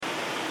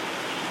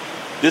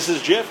This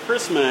is Jeff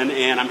Chrisman,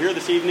 and I'm here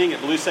this evening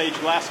at Blue Sage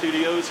Glass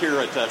Studios here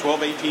at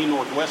 1218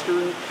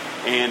 Northwestern,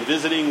 and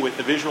visiting with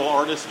the visual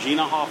artist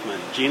Gina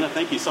Hoffman. Gina,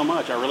 thank you so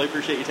much. I really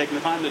appreciate you taking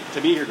the time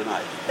to be here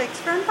tonight. Thanks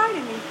for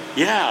inviting me.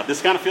 Yeah,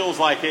 this kind of feels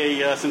like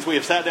since we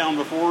have sat down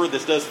before,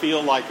 this does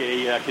feel like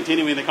a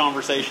continuing the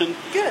conversation.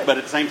 Good. But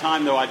at the same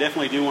time, though, I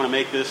definitely do want to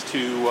make this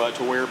to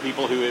where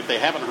people who, if they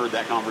haven't heard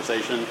that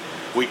conversation,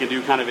 we can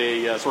do kind of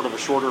a sort of a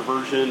shorter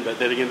version, but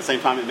then again, at the same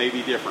time, it may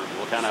be different.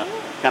 We'll kind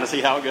of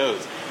see how it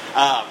goes.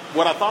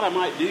 What I thought I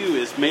might do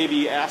is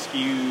maybe ask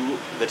you,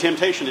 the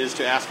temptation is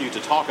to ask you to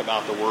talk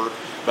about the work,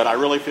 but I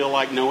really feel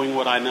like knowing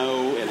what I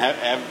know and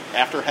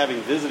after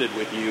having visited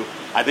with you,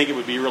 I think it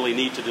would be really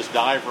neat to just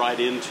dive right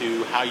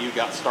into how you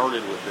got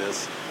started with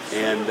this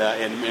and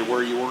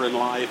where you were in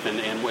life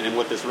and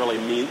what this really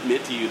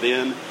meant to you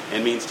then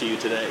and means to you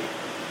today.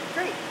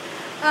 Great.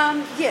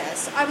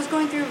 Yes, I was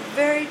going through a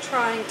very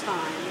trying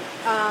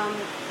time,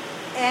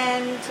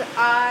 and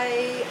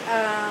I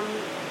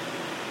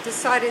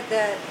decided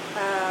that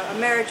a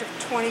marriage of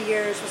 20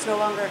 years was no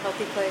longer a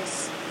healthy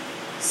place.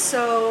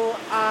 So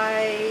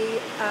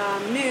I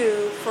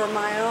knew for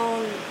my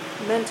own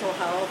mental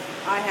health,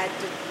 I had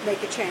to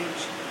make a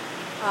change.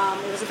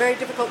 It was a very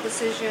difficult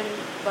decision,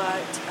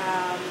 but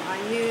I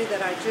knew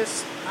that I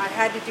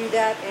had to do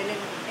that. And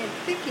in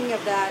thinking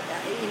of that,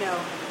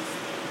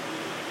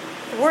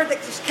 the word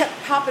that just kept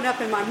popping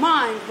up in my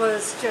mind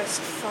was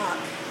just fuck.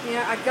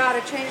 I got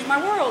to change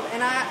my world,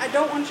 and I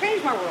don't want to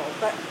change my world,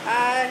 but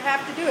I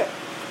have to do it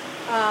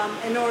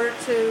in order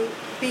to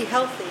be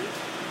healthy.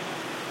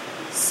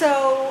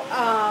 So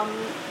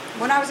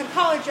when I was in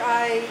college,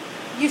 I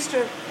used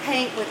to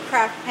paint with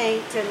craft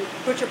paint and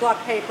butcher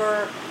block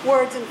paper,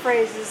 words and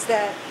phrases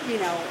that,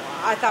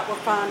 I thought were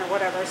fun or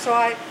whatever. So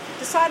I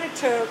decided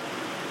to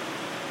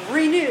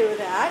renew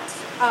that,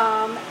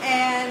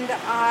 and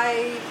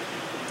I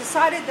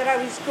decided that I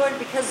was going,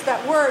 because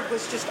that word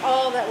was just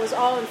all that was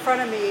all in front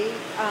of me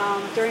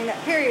during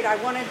that period. I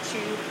wanted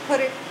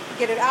to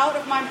get it out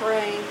of my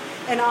brain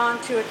and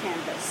onto a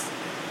canvas.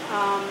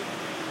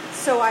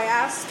 So I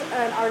asked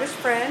an artist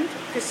friend,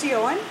 Chrissy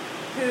Owen,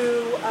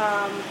 who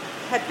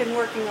had been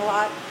working a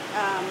lot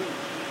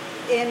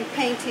in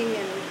painting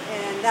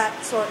and that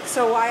sort.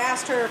 So I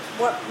asked her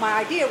what my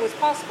idea was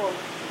possible.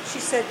 She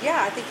said,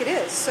 yeah, I think it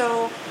is.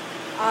 So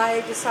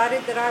I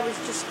decided that I was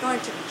just going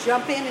to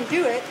jump in and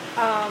do it.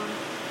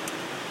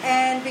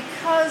 And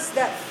because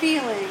that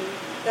feeling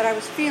that I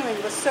was feeling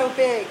was so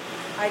big,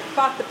 I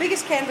bought the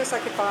biggest canvas I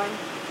could find,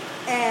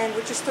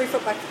 which is 3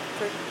 foot by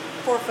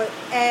 4 foot,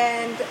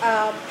 and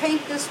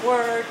paint this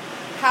word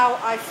how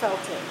I felt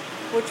it,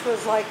 which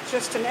was like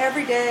just an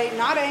everyday,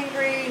 not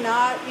angry,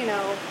 not,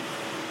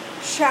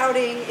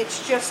 shouting,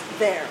 it's just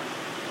there.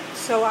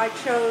 So I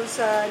chose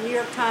New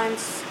York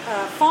Times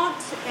font,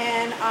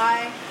 and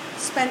I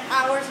spent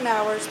hours and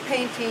hours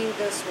painting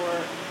this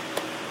word.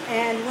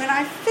 And when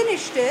I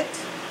finished it,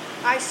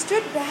 I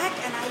stood back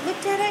and I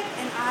looked at it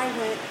and I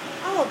went,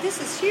 oh, this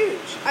is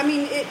huge. I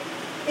mean,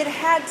 it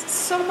had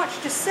so much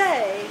to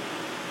say,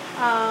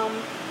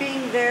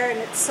 being there in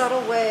its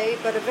subtle way,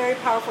 but a very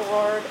powerful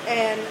word.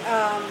 And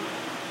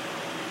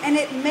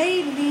it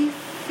made me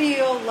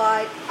feel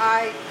like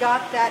I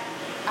got that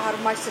out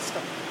of my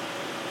system.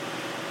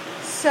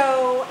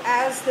 So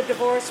as the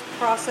divorce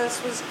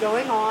process was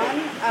going on,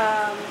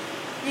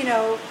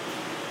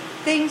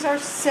 things are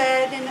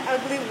said in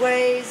ugly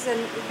ways, and,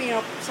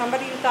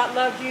 somebody you thought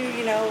loved you,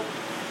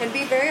 can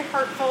be very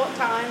hurtful at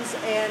times,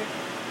 and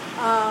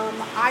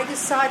I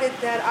decided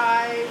that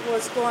I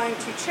was going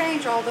to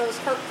change all those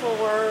hurtful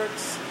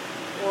words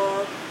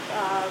or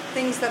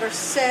things that are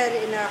said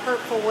in a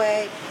hurtful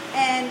way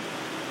and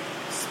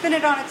spin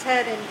it on its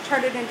head and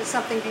turn it into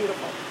something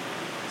beautiful.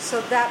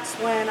 So that's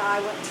when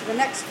I went to the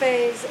next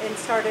phase and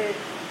started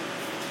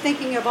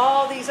thinking of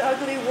all these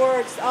ugly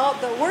words, all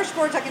the worst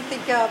words I can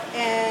think of,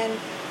 and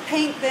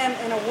paint them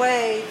in a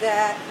way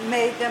that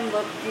made them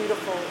look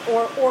beautiful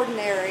or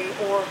ordinary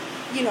or,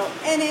 in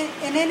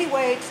any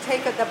way to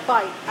take the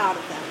bite out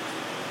of them.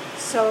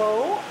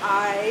 So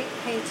I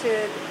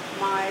painted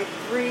my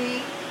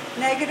 3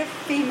 negative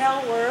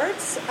female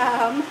words,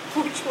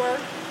 which were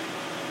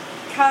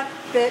cunt,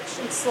 bitch,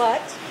 and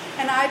slut,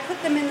 and I put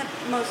them in the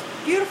most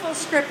beautiful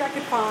script I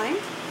could find,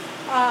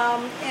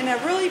 in a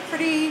really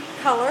pretty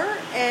color,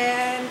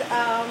 and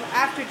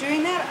after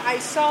doing that, I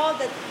saw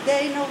that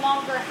they no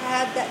longer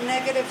had that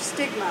negative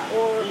stigma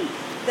or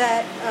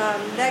that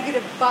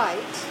negative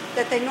bite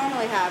that they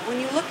normally have. When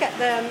you look at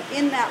them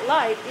in that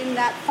light, in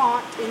that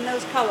font, in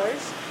those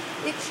colors,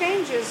 it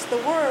changes the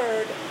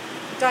word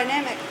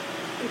dynamic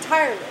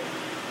entirely.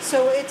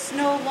 So it's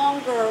no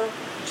longer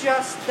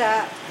just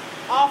that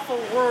awful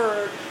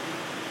word.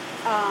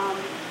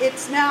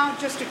 It's now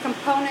just a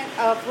component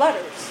of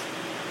letters.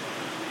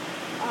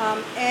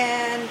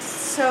 And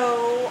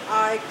so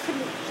I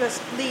couldn't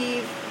just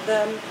leave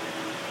the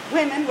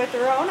women with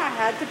their own. I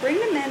had to bring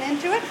the men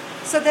into it.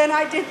 So then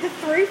I did the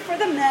 3 for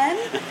the men,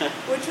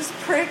 which is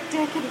prick,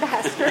 dick, and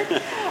bastard.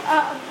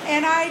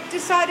 And I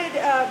decided,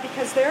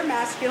 because they're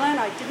masculine,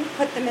 I didn't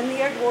put them in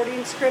the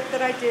Edwardian script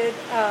that I did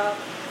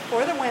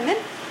for the women.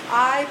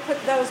 I put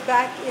those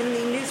back in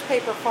the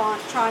newspaper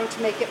font, trying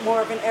to make it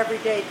more of an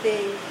everyday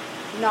thing,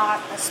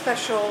 not a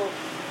special,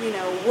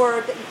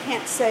 word that you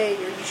can't say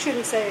or you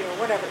shouldn't say or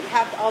whatever. You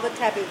have all the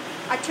taboo.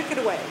 I took it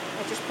away.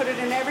 I just put it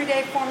in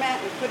everyday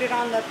format and put it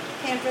on the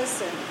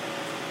canvas,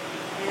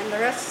 and the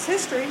rest is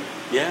history.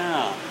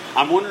 Yeah.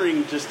 I'm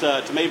wondering just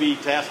to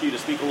ask you to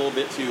speak a little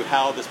bit to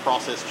how this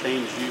process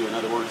changed you. In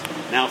other words,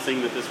 now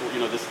seeing that this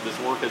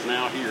work is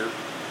now here,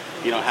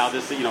 how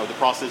this, the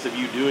process of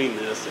you doing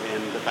this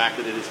and the fact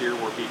that it is here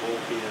where people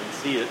can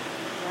see it,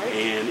 right,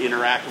 and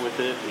interact with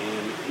it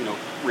and,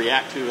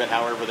 react to it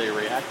however they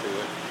react to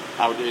it.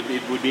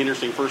 It would be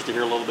interesting first to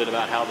hear a little bit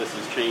about how this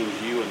has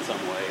changed you in some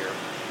way.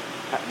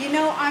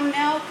 I'm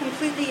now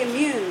completely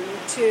immune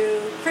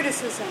to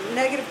criticism,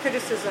 negative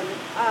criticism,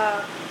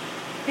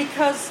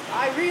 because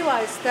I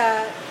realize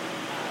that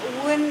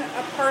when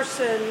a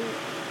person,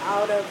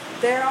 out of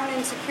their own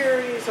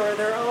insecurities or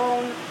their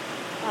own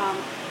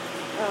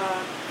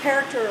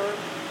character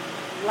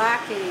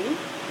lacking,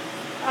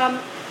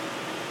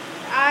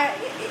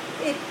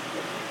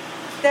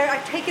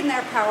 I've taken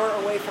their power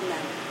away from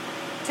them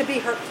to be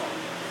hurtful.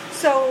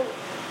 So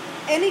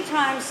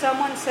anytime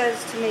someone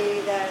says to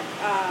me that,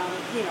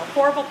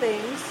 horrible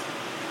things,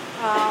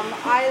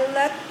 I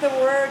let the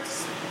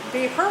words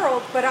be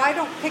hurled, but I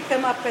don't pick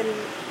them up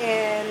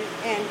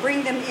and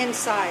bring them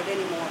inside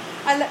anymore.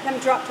 I let them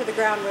drop to the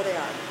ground where they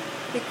are.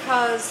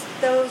 Because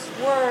those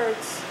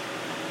words,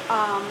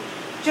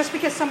 just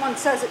because someone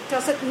says it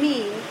doesn't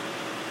mean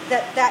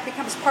that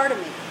becomes part of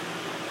me.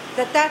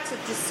 That's a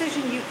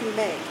decision you can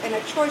make and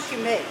a choice you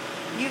make.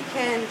 You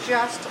can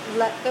just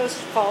let those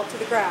fall to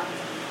the ground.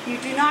 You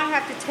do not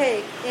have to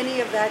take any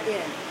of that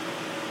in.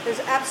 There's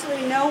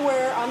absolutely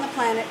nowhere on the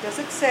planet does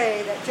it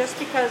say that just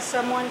because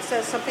someone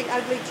says something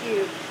ugly to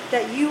you,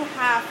 that you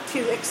have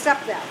to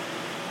accept that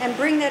and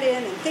bring that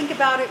in and think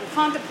about it and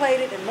contemplate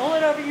it and mull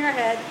it over in your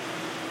head.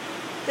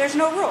 There's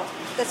no rule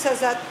that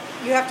says that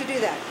you have to do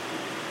that.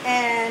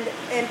 And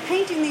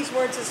painting these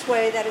words this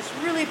way, that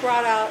has really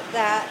brought out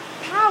that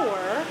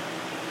power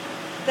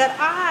that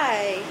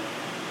I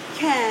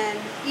can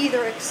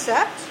either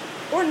accept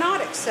or not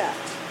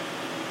accept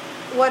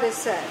what is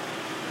said.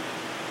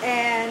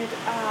 And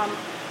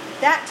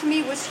that to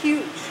me was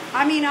huge.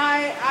 I mean,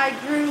 I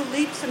grew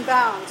leaps and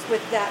bounds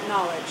with that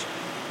knowledge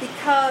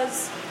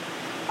because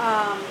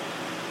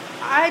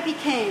I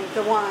became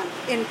the one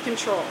in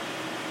control.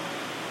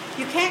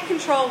 You can't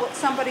control what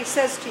somebody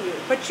says to you,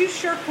 but you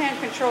sure can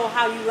control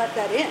how you let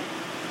that in.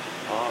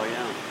 Oh,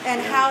 yeah.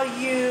 And how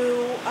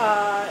you,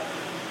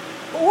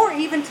 or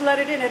even to let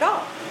it in at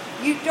all.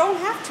 You don't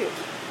have to.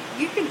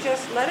 You can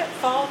just let it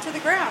fall to the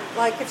ground.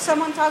 Like if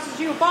someone tosses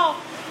you a ball,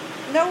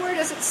 nowhere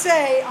does it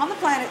say on the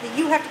planet that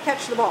you have to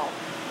catch the ball.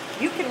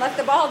 You can let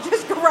the ball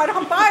just go right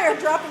on by or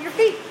drop at your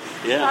feet.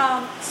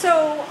 Yeah.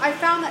 So I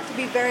found that to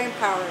be very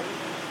empowering.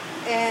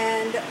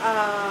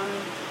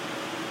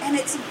 And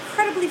it's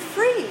incredibly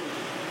free.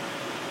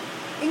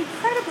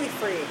 Incredibly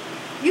free.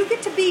 You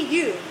get to be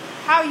you,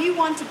 how you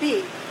want to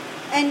be.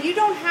 And you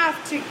don't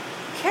have to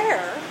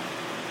care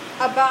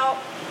about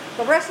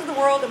the rest of the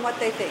world and what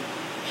they think.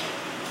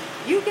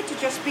 You get to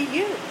just be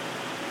you.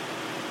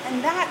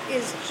 And that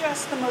is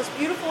just the most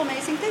beautiful,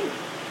 amazing thing.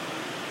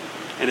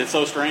 And it's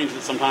so strange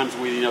that sometimes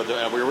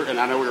and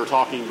I know we were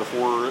talking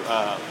before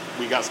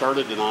we got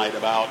started tonight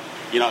about,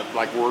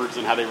 like words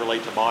and how they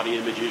relate to body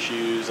image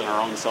issues and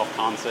our own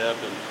self-concept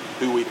and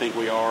who we think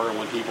we are. And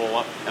when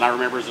and I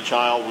remember as a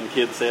child when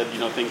kids said,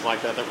 things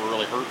like that were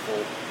really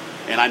hurtful.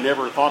 And I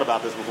never thought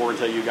about this before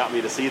until you got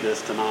me to see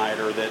this tonight,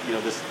 or that,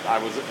 I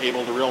was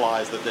able to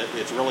realize that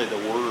it's really the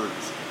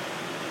words.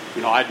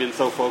 I'd been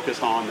so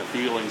focused on the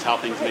feelings, how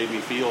things made me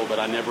feel, but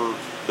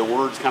the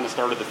words kind of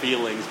started the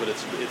feelings, but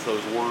it's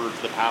those words,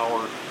 the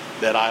power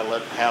that I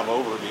let have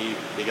over me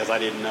because I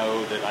didn't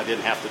know that I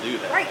didn't have to do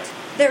that. Right.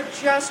 They're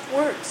just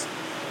words.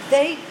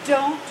 They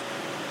don't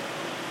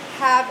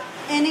have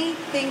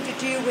anything to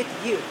do with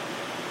you.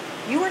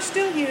 You are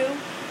still you.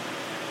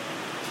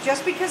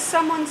 Just because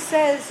someone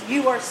says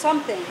you are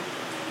something,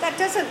 that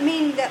doesn't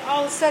mean that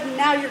all of a sudden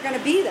now you're going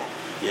to be that.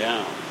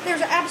 Yeah.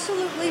 There's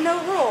absolutely no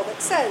rule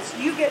that says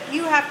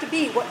you have to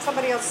be what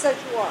somebody else says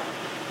you are.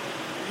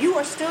 You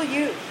are still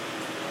you.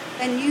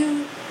 And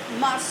you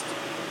must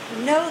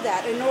know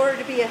that in order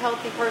to be a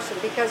healthy person,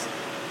 because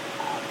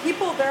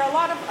there are a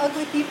lot of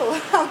ugly people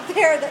out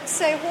there that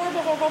say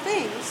horrible, horrible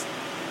things.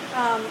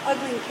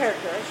 Ugly in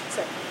character, I should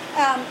say.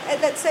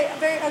 That say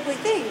very ugly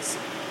things.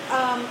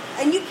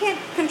 And you can't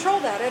control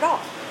that at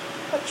all.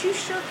 But you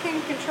sure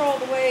can control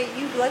the way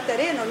you let that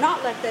in or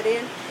not let that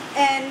in,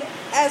 and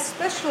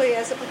especially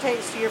as it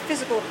pertains to your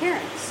physical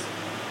appearance.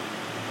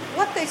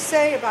 What they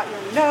say about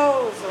your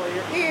nose or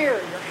your ear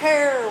or your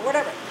hair or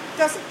whatever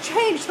doesn't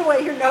change the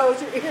way your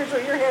nose, your ears, or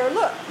your hair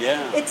look.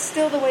 Yeah. It's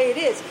still the way it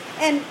is.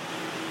 And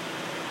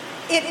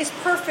it is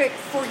perfect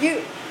for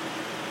you.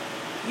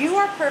 You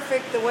are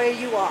perfect the way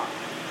you are.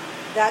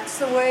 That's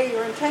the way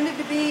you're intended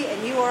to be,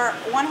 and you are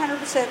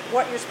 100%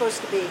 what you're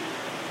supposed to be.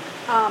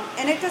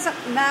 And it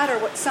doesn't matter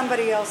what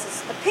somebody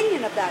else's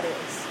opinion of that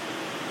is.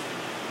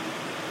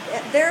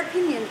 Their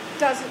opinion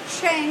doesn't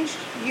change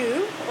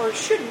you, or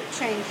shouldn't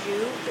change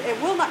you. It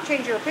will not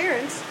change your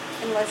appearance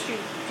unless you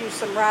do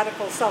some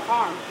radical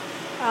self-harm.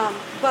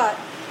 But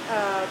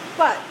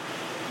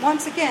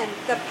once again,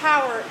 the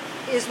power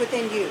is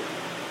within you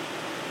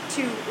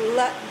to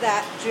let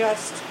that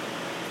just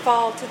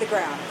fall to the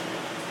ground.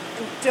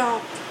 And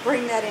don't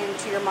bring that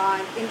into your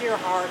mind, into your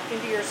heart,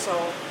 into your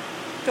soul.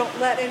 Don't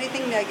let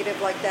anything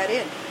negative like that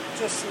in.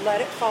 Just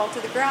let it fall to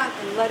the ground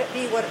and let it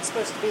be what it's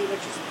supposed to be, which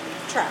is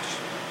trash.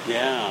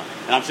 Yeah,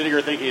 and I'm sitting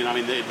here thinking, I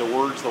mean, the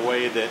words, the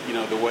way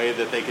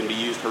that they can be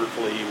used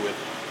hurtfully with,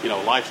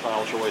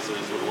 lifestyle choices,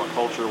 with what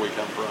culture we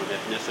come from,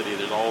 ethnicity.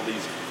 There's all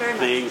these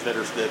things that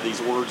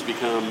these words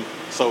become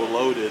so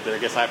loaded that I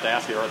guess I have to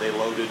ask you: are they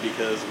loaded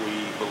because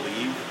we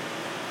believe?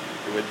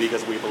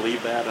 Because we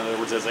believe that? In other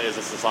words, as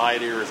a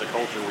society or as a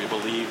culture, we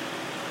believe.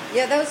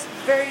 Yeah, that was a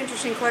very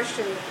interesting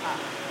question.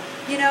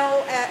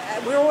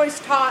 We're always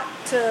taught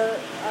to.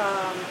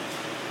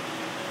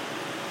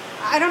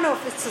 I don't know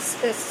if it's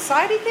a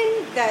society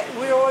thing that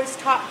we're always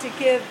taught to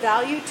give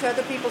value to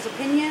other people's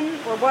opinion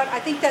or what. I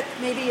think that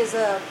maybe is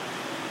a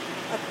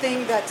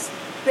thing that's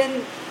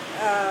been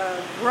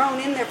grown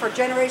in there for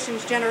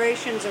generations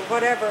or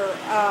whatever.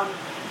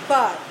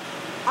 But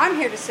I'm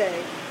here to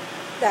say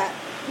that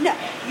no,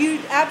 you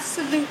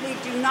absolutely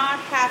do not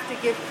have to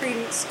give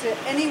credence to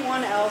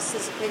anyone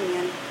else's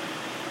opinion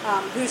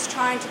who's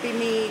trying to be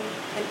mean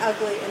and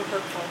ugly and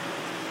hurtful.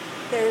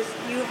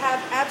 You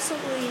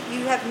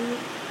have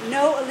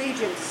no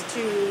allegiance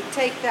to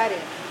take that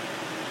in.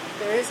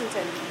 There isn't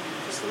any.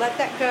 Just let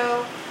that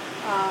go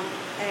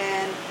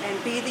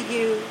and be the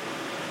you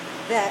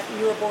that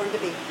you were born to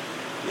be.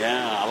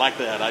 Yeah, I like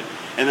that.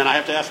 And then I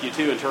have to ask you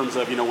too, in terms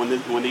of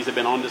when these have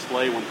been on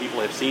display, when people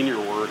have seen your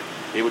work,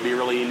 it would be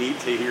really neat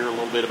to hear a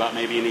little bit about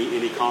maybe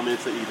any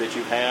comments that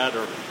you've had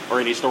or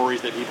any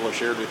stories that people have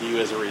shared with you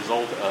as a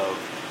result of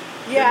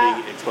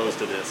being exposed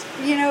to this.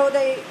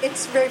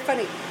 It's very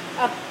funny.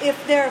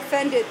 If they're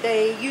offended,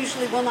 they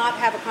usually will not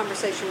have a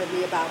conversation with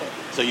me about it.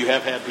 So you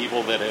have had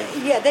people that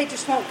have... Yeah, they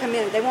just won't come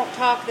in. They won't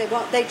talk. They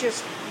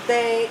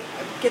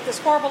get this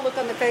horrible look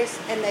on their face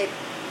and they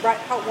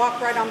walk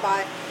right on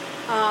by.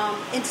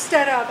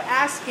 Instead of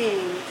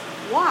asking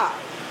why.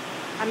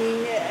 I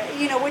mean,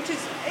 which is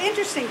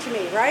interesting to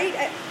me, right?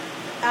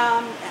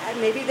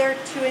 Maybe they're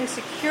too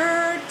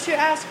insecure to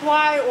ask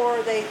why,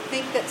 or they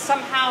think that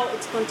somehow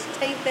it's going to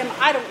taint them.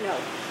 I don't know.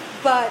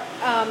 But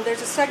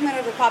there's a segment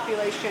of the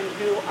population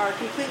who are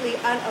completely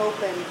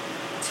unopen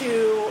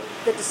to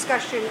the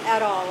discussion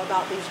at all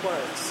about these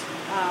words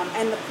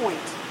and the point.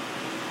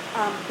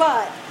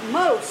 But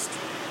most,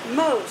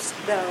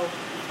 though,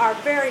 are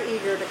very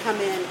eager to come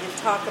in and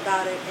talk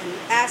about it and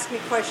ask me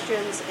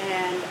questions,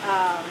 and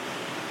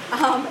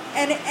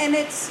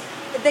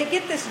they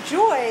get this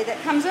joy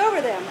that comes over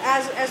them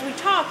as we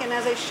talk and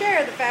as I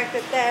share the fact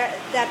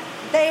that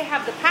they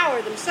have the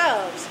power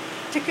themselves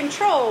to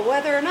control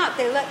whether or not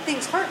they let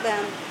things hurt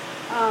them.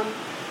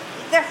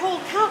 Their whole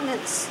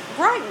countenance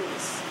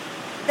brightens.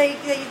 They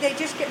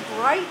just get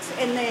bright,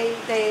 and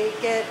they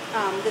get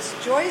this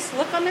joyous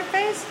look on their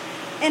face,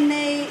 and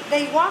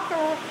they walk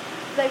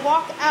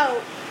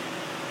out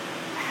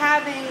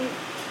having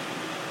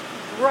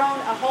grown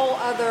a whole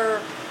other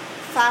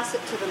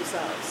facet to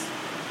themselves,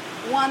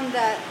 one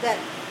that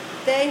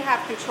they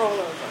have control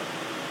over,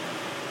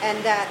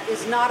 and that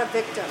is not a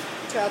victim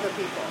to other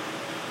people.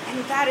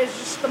 And that is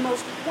just the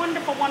most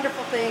wonderful,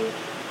 wonderful thing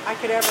I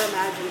could ever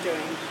imagine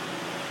doing.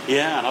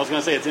 Yeah, and I was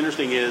going to say, it's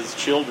interesting as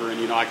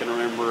children, I can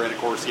remember, and of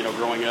course,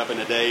 growing up in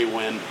a day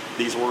when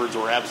these words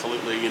were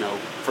absolutely,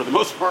 for the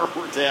most part,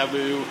 were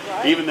taboo.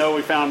 Right. Even though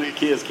we found,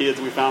 as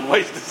kids, we found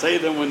ways to say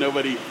them when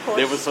nobody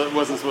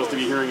wasn't supposed to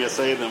be hearing us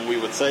say them, we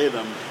would say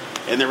them.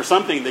 And there was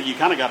something that you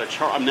kind of got to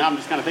charge. Now I'm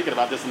just kind of thinking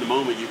about this in the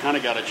moment. You kind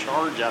of got a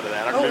charge out of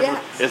that. I remember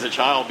as a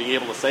child being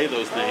able to say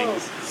those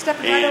things.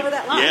 Stepping right over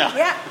that line.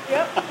 Yeah.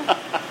 Yep.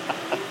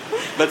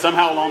 But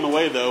somehow along the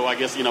way, though, I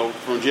guess,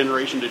 from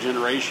generation to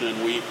generation,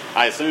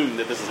 I assume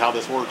that this is how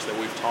this works, that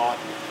we've taught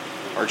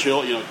our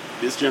children,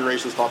 this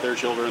generation's taught their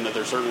children that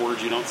there's certain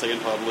words you don't say in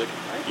public,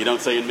 you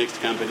don't say in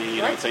mixed company,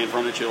 you don't say in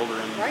front of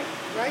children.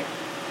 Right.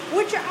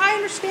 Which I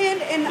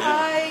understand and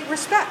I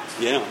respect.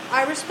 Yeah.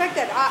 I respect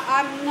that.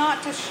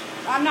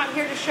 I'm not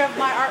here to shove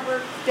my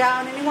artwork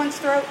down anyone's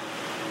throat.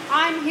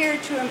 I'm here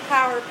to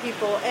empower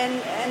people,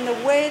 and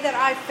the way that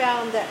I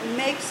found that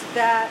makes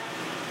that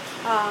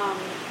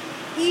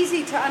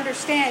easy to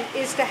understand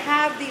is to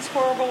have these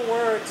horrible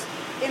words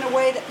in a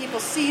way that people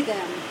see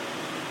them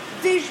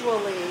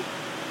visually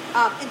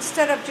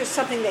instead of just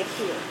something they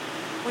hear.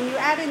 When you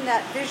add in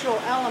that visual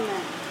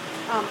element,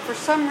 for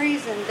some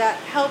reason that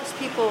helps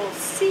people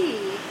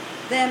see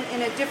them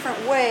in a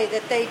different way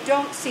that they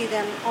don't see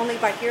them only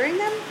by hearing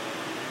them.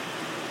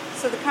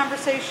 So the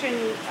conversation,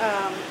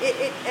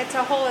 it's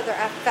a whole other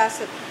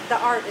facet. The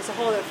art is a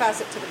whole other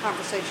facet to the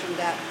conversation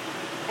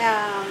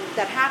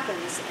that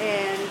happens,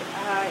 and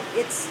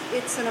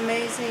it's an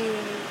amazing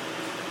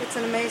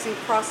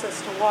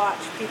process to watch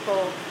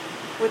people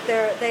with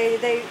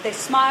they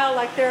smile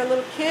like they're a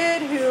little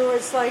kid who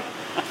is like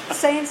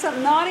saying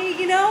something naughty,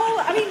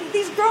 I mean,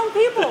 these grown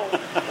people,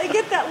 they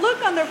get that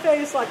look on their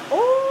face like,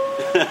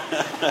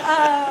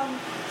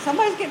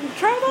 somebody's getting in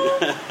trouble,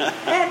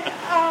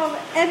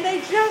 and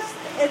they just,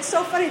 it's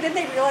so funny. Then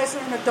they realize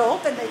they're an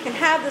adult and they can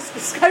have this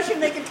discussion,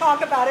 they can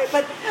talk about it,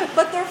 but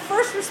their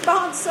first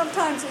response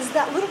sometimes is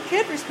that little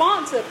kid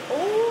response of,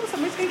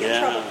 somebody's going to get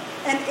in trouble.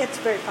 And it's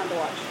very fun to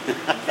watch.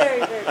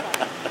 Very, very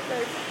fun.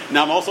 Very fun.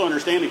 Now, I'm also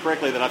understanding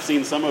correctly that I've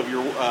seen some of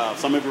your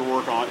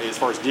work on, as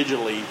far as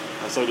digitally,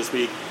 so to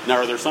speak. Now,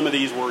 are there some of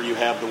these where you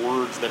have the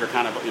words that are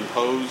kind of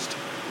imposed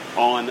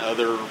on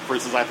other? For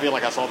instance, I feel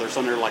like I saw there's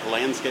some there like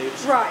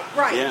landscapes. Right.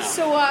 Yeah.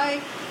 So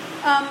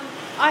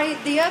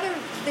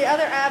the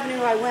other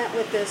avenue I went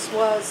with this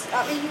was,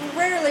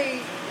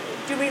 rarely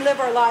do we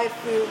live our life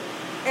where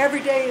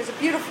every day is a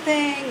beautiful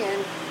thing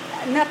and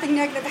nothing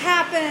negative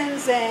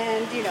happens,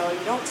 and you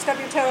don't stub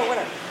your toe or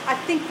whatever. I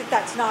think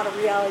that's not a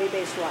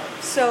reality-based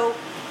life. So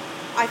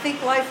I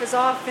think life is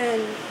often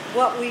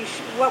what we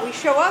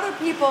show other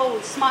people.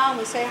 We smile and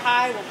we say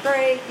hi, well,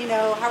 great,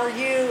 how are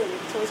you? And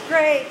it's always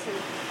great. And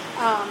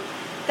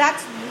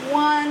that's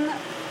one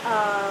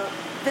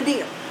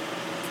veneer.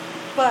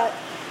 But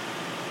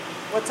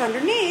what's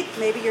underneath,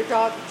 maybe your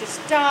dog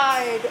just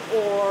died,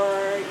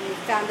 or you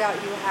found out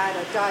you had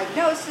a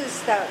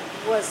diagnosis that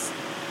was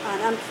an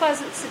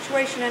unpleasant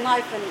situation in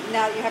life, and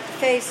now you have to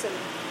face, and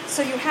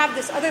so you have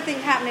this other thing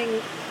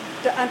happening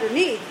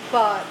underneath.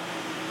 But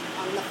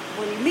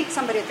when you meet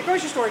somebody at the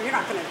grocery store, you're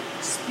not going to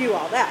spew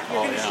all that.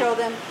 You're going to show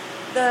them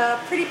the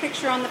pretty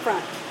picture on the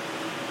front.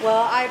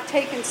 Well, I've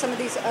taken some of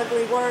these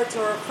ugly words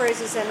or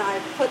phrases and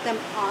I've put them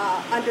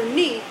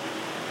underneath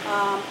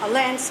a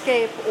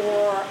landscape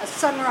or a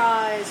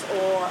sunrise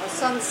or a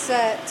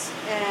sunset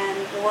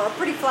or a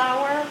pretty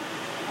flower.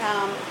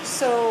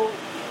 So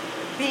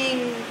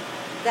being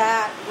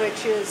that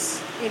which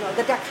is,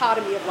 the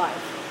dichotomy of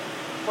life.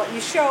 What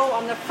you show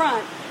on the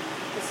front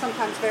is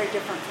sometimes very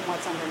different from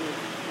what's underneath.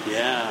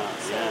 Yeah.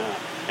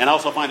 And I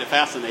also find it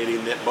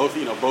fascinating that both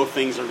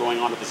things are going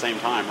on at the same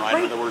time, right?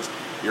 In other words,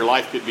 your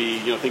life could be,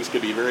 things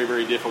could be very,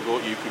 very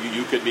difficult.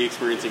 You could be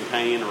experiencing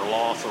pain or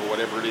loss or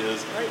whatever it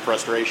is,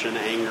 frustration,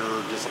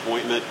 anger,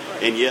 disappointment,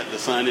 and yet the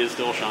sun is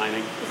still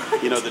shining.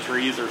 The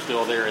trees are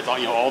still there. It's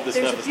all, all this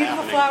stuff is happening. There's a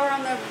beautiful flower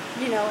on the,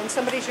 in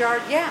somebody's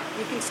yard. Yeah,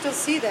 you can still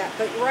see that,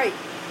 but you're right.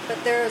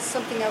 But there is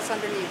something else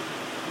underneath.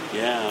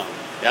 Yeah,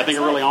 I think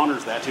it really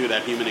honors that too,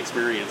 that human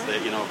experience.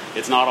 That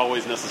it's not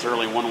always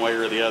necessarily one way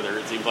or the other.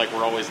 It seems like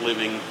we're always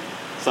living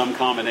some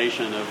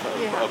combination of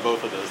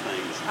both of those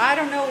things. I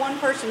don't know one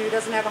person who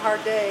doesn't have a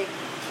hard day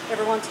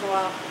every once in a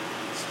while.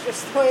 It's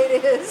just the way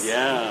it is.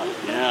 Yeah.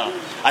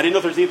 I didn't know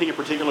if there's anything in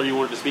particular you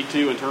wanted to speak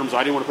to in terms of,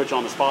 I didn't want to put you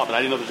on the spot, but I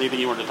didn't know if there's anything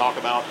you wanted to talk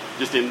about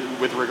just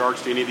with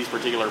regards to any of these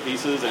particular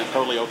pieces, and it's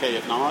totally okay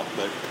if not,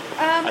 but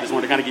I just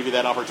wanted to kind of give you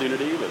that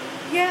opportunity. But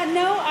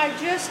I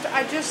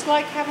just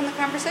like having the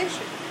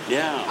conversation.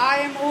 Yeah. I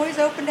am always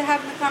open to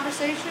having the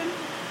conversation.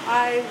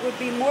 I would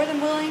be more than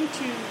willing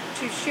to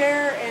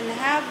share and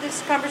have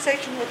this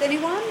conversation with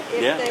anyone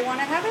if they want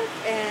to have it,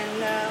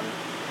 and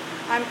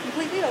I'm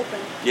completely open.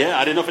 Yeah,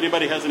 I didn't know if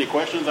anybody has any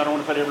questions. I don't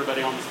want to put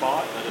everybody on the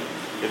spot, but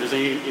if there's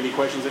any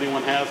questions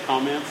anyone has,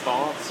 comments,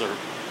 thoughts, or...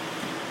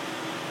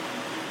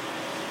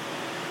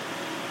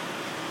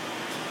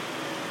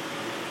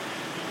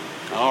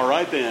 All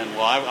right then.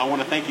 Well, I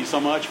want to thank you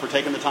so much for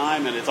taking the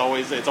time, and it's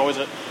always a joy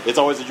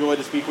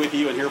to speak with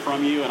you and hear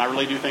from you. And I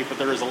really do think that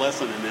there is a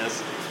lesson in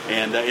this,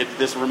 and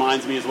this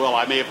reminds me as well.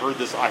 I may have heard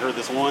this. I heard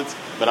this once,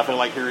 but I feel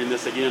like hearing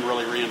this again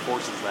really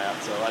reinforces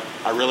that. So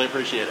I really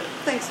appreciate it.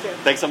 Thanks, Joe.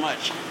 Thanks so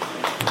much.